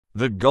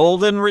The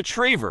Golden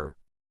Retriever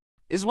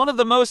is one of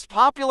the most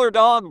popular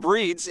dog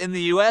breeds in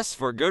the US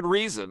for good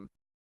reason.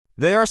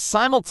 They are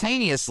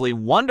simultaneously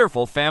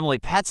wonderful family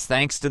pets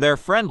thanks to their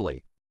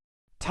friendly,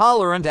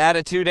 tolerant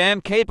attitude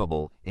and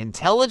capable,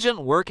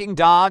 intelligent working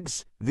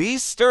dogs.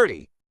 These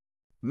sturdy,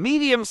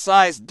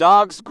 medium-sized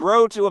dogs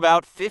grow to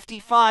about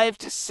 55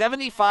 to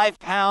 75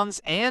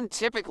 pounds and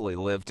typically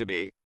live to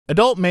be.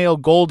 Adult male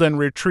golden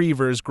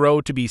retrievers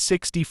grow to be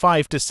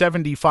 65 to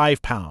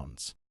 75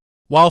 pounds.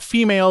 While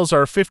females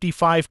are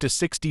 55 to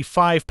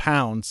 65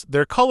 pounds,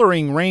 their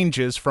coloring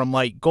ranges from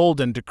light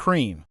golden to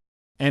cream,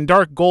 and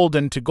dark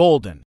golden to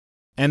golden,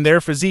 and their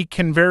physique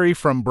can vary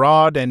from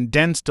broad and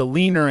dense to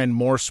leaner and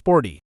more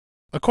sporty.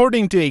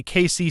 According to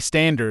AKC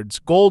standards,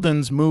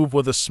 Goldens move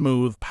with a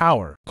smooth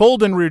power.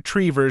 Golden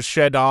retrievers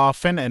shed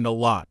often and a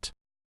lot,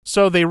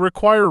 so they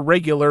require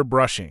regular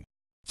brushing.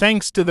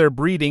 Thanks to their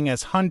breeding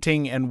as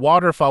hunting and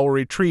waterfowl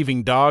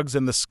retrieving dogs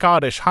in the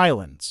Scottish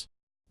Highlands,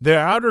 their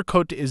outer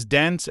coat is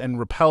dense and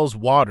repels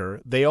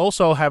water. They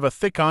also have a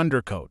thick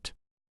undercoat.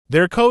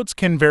 Their coats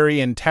can vary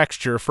in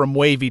texture from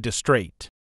wavy to straight.